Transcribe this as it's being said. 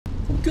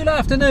Good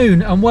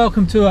afternoon and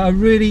welcome to a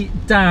really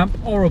damp,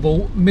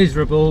 horrible,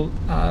 miserable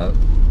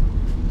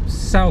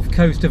south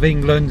coast of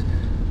England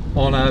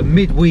on a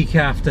midweek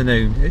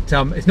afternoon.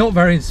 It's not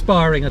very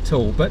inspiring at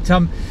all, but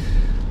I've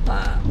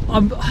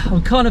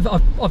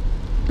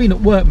been at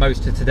work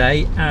most of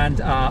today,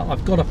 and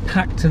I've got a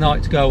pack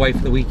tonight to go away for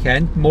the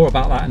weekend. More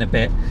about that in a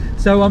bit.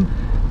 So a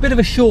bit of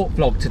a short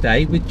vlog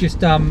today with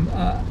just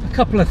a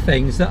couple of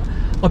things that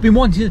I've been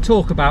wanting to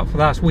talk about for the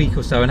last week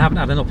or so and haven't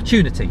had an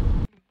opportunity.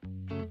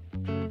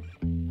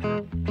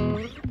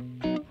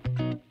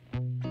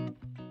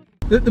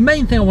 The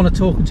main thing I want to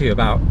talk to you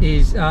about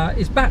is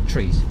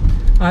batteries,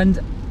 and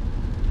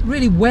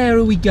really where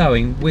are we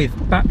going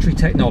with battery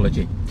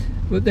technology.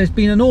 There's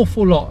been an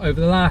awful lot over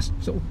the last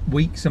sort of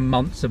weeks and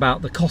months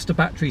about the cost of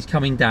batteries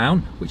coming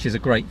down, which is a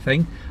great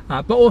thing,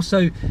 but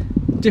also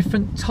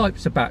different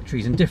types of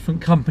batteries and different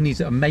companies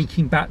that are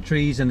making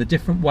batteries and the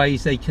different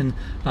ways they can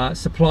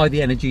supply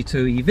the energy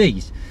to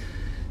EVs.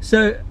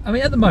 So I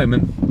mean, at the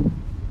moment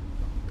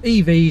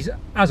EVs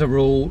as a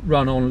rule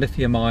run on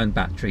lithium-ion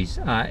batteries.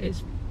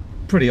 It's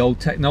pretty old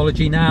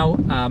technology now,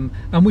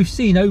 and we've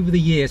seen over the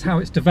years how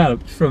it's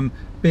developed from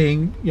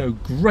being, you know,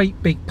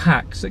 great big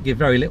packs that give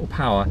very little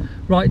power,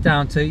 right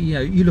down to, you know,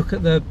 you look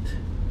at the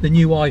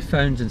new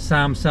iPhones and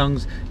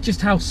Samsungs,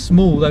 just how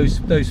small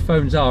those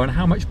phones are and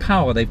how much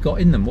power they've got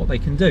in them, what they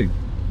can do.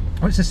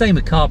 Well, it's the same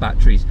with car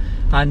batteries,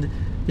 and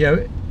you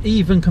know,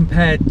 even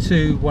compared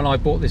to when I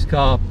bought this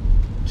car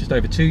just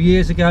over 2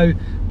 years ago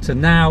to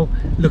now,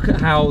 look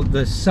at how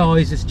the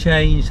size has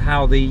changed,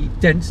 how the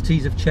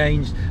densities have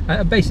changed,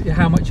 basically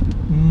how much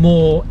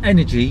more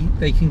energy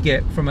they can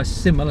get from a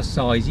similar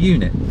size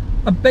unit.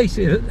 And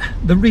basically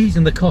the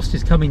reason the cost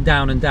is coming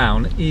down and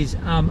down is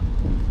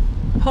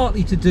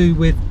partly to do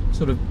with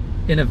sort of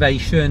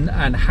innovation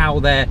and how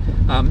they're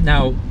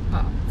now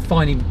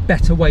finding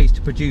better ways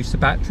to produce the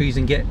batteries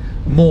and get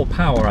more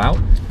power out.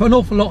 But an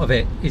awful lot of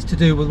it is to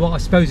do with what I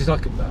suppose is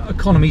like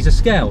economies of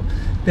scale.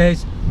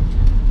 There's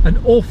an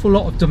awful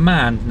lot of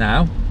demand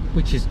now,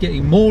 which is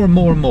getting more and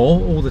more and more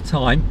all the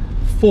time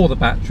for the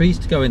batteries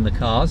to go in the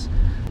cars,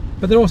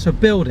 but they're also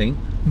building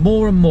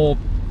more and more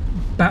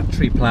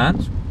battery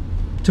plants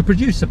to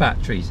produce the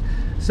batteries.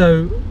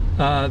 So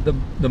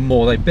the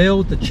more they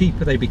build, the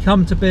cheaper they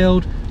become to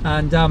build,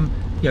 and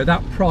you know,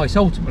 that price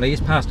ultimately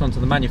is passed on to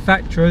the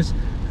manufacturers,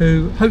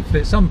 who hopefully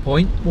at some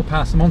point will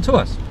pass them on to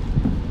us.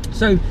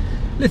 So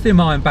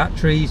lithium-ion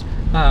batteries,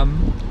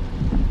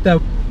 they're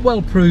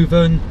well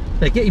proven,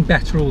 they're getting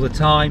better all the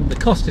time, the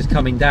cost is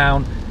coming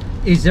down.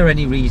 Is there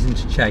any reason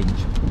to change?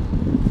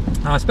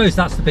 I suppose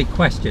that's the big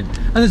question,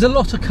 and there's a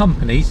lot of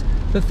companies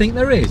that think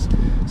there is.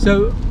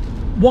 So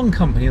one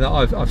company that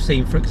I've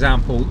seen, for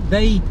example,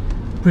 they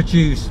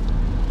produce,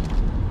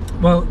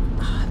 well,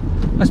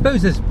 I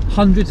suppose there's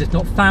hundreds if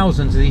not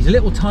thousands of these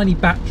little tiny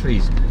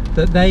batteries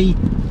that they,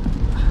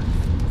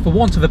 for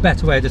want of a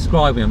better way of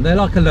describing them, they're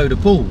like a load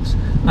of balls,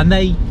 and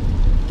they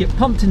get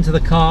pumped into the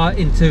car,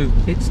 into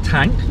its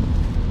tank.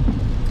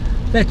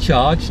 They're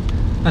charged,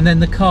 and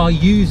then the car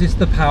uses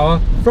the power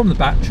from the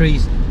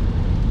batteries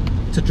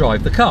to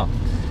drive the car,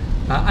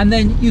 and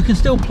then you can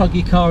still plug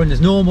your car in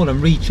as normal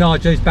and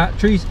recharge those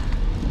batteries,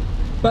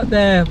 but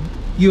their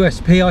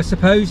USP, I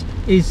suppose,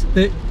 is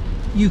that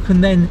you can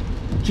then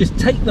just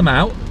take them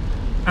out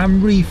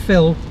and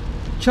refill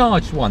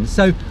charged ones.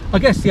 So I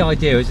guess the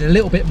idea is a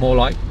little bit more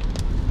like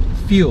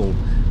fuel.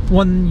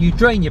 When you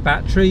drain your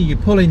battery, you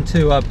pull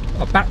into a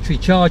battery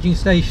charging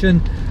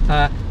station,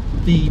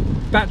 the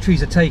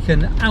batteries are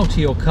taken out of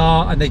your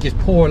car and they just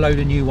pour a load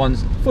of new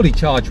ones, fully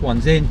charged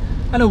ones in,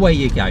 and away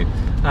you go.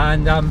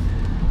 And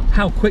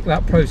how quick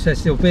that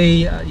process will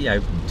be, you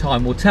know,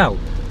 time will tell.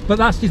 But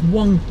that's just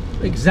one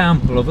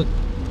example of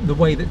the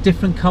way that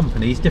different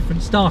companies,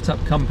 different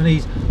startup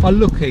companies, are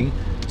looking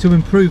to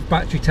improve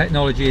battery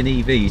technology in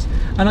EVs,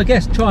 and I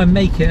guess try and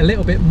make it a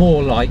little bit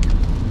more like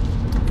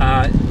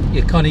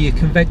your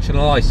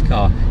conventional ICE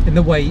car in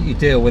the way you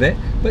deal with it,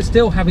 but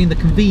still having the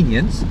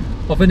convenience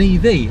of an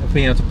EV, of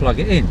being able to plug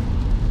it in.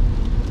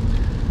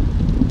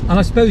 And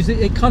I suppose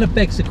it kind of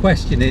begs the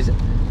question is,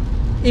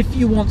 if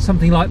you want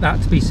something like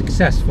that to be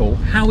successful,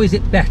 how is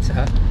it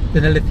better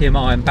than a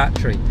lithium-ion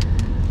battery?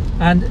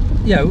 And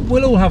you know,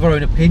 we'll all have our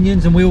own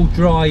opinions and we all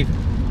drive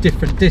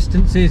different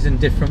distances and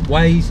different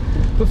ways,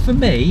 but for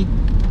me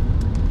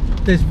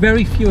there's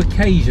very few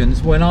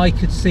occasions when I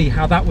could see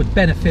how that would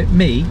benefit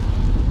me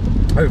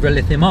over a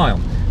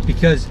lithium-ion,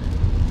 because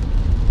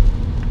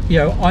you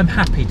know, I'm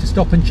happy to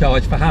stop and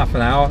charge for half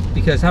an hour,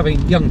 because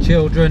having young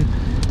children,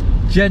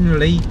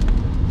 generally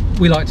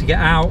we like to get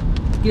out,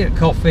 get a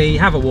coffee,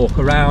 have a walk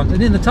around,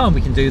 and in the time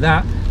we can do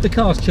that, the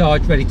car's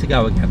charged, ready to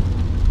go again.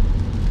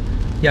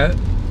 You know,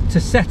 to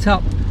set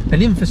up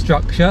an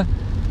infrastructure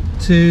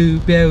to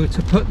be able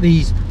to put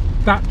these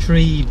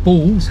battery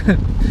balls,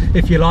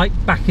 if you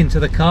like, back into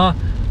the car,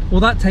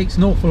 well, that takes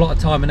an awful lot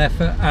of time and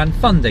effort and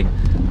funding,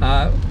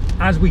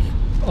 as we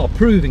are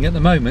proving at the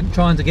moment,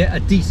 trying to get a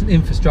decent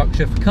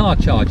infrastructure for car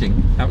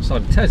charging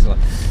outside of Tesla.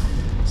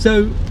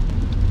 So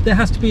there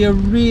has to be a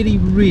really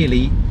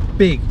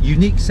big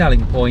unique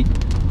selling point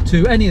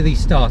to any of these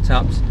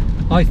startups,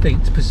 I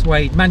think, to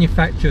persuade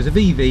manufacturers of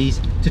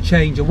EVs to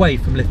change away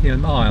from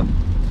lithium ion.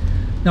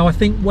 Now I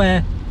think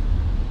where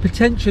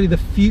potentially the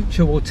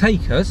future will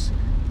take us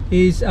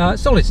is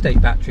solid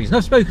state batteries, and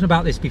I've spoken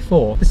about this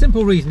before. The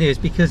simple reason is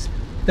because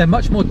they're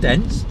much more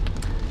dense,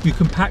 you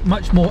can pack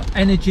much more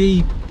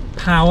energy,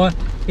 power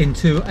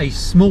into a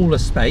smaller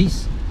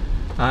space,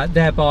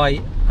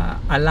 thereby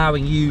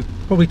allowing you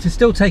probably to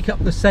still take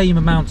up the same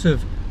amount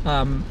of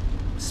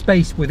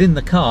space within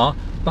the car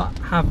but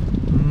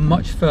have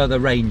much further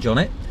range on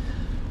it,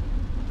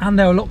 and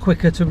they're a lot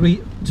quicker to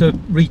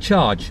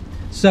recharge.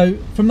 So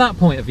from that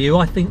point of view,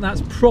 I think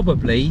that's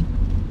probably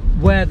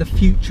where the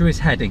future is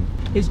heading.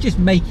 It's just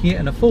making it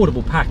an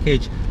affordable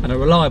package and a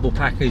reliable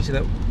package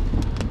that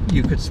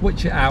you could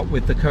switch it out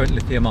with the current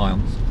lithium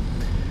ions.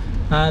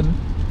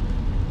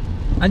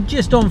 And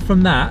just on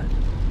from that,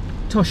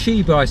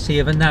 Toshiba, I see,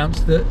 have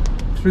announced that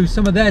through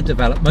some of their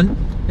development,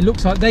 it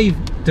looks like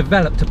they've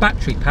developed a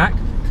battery pack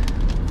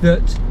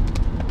that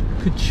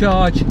could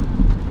charge,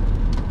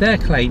 they're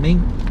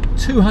claiming,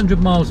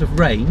 200 miles of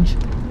range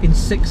in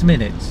 6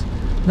 minutes.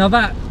 Now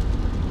that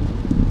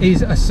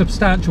is a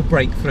substantial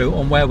breakthrough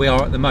on where we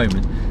are at the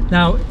moment.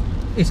 Now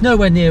it's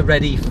nowhere near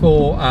ready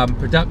for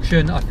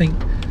production. I think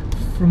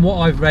from what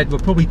I've read, we're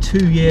probably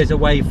 2 years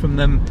away from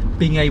them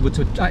being able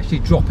to actually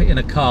drop it in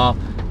a car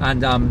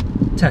and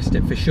test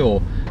it for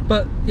sure.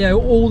 But you know,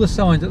 all the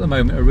signs at the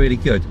moment are really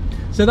good.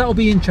 So that will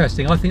be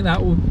interesting. I think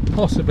that will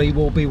possibly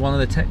be one of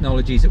the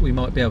technologies that we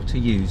might be able to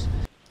use.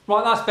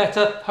 Right, that's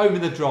better. Home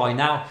in the dry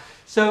now.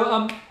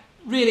 So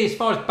really, as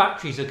far as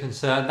batteries are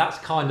concerned, that's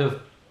kind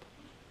of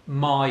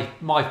my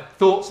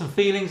thoughts and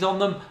feelings on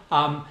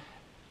them.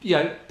 You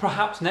know,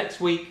 perhaps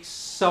next week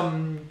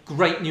some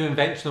great new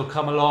invention will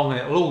come along and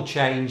it'll all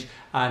change,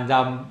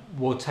 and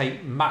we'll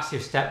take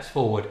massive steps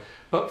forward.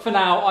 But for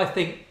now, I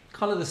think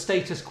kind of the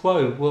status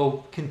quo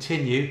will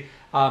continue.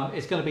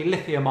 It's going to be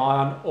lithium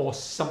ion or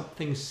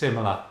something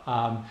similar.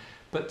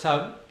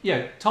 You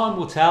know, time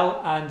will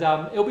tell, and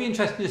it'll be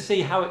interesting to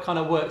see how it kind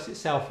of works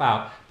itself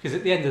out, because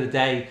at the end of the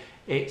day,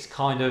 it's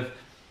kind of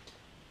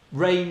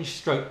range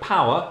stroke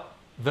power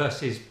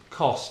versus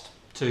cost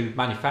to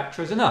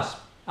manufacturers and us,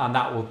 and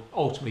that will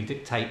ultimately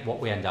dictate what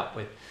we end up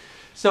with.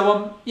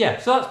 So yeah,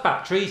 so that's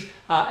batteries.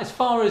 As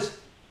far as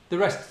the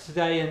rest of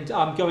today and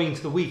going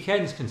into the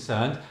weekend is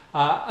concerned,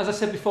 as I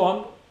said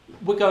before,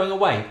 we're going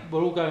away.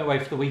 We're all going away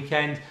for the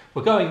weekend.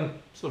 We're going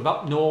sort of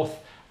up north,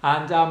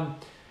 and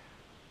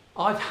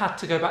I've had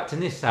to go back to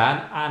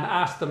Nissan and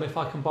ask them if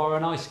I can borrow a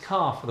nice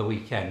car for the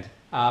weekend.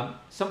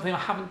 Something I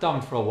haven't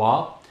done for a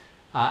while,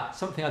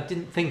 something I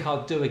didn't think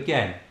I'd do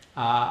again.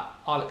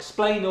 I'll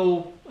explain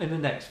all in the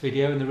next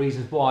video and the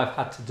reasons why I've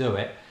had to do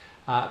it.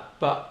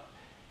 But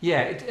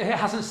yeah, it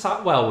hasn't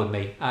sat well with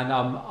me, and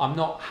I'm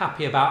not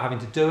happy about having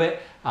to do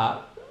it. You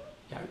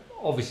know,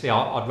 obviously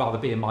I'd rather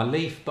be in my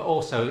Leaf, but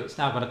also it's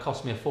now going to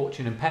cost me a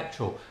fortune in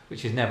petrol,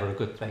 which is never a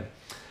good thing.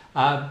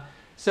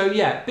 So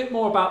yeah, a bit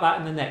more about that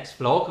in the next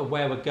vlog, of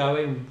where we're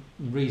going,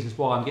 reasons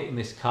why I'm getting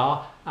this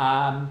car.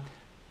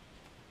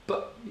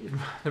 But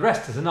the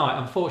rest of the night,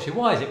 unfortunately,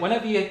 why is it?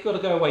 Whenever you've got to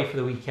go away for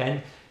the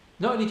weekend,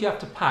 not only do you have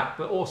to pack,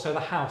 but also the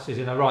house is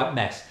in a right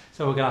mess.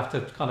 So we're going to have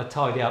to kind of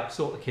tidy up,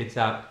 sort the kids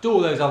out, do all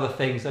those other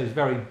things, those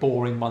very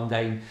boring,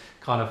 mundane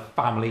kind of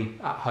family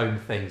at home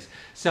things.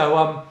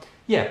 So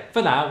yeah,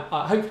 for now,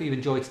 hopefully you've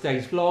enjoyed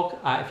today's vlog.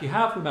 If you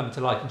have, remember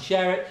to like and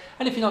share it.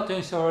 And if you're not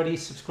doing so already,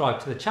 subscribe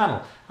to the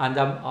channel. And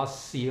I'll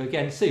see you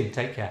again soon.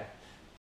 Take care.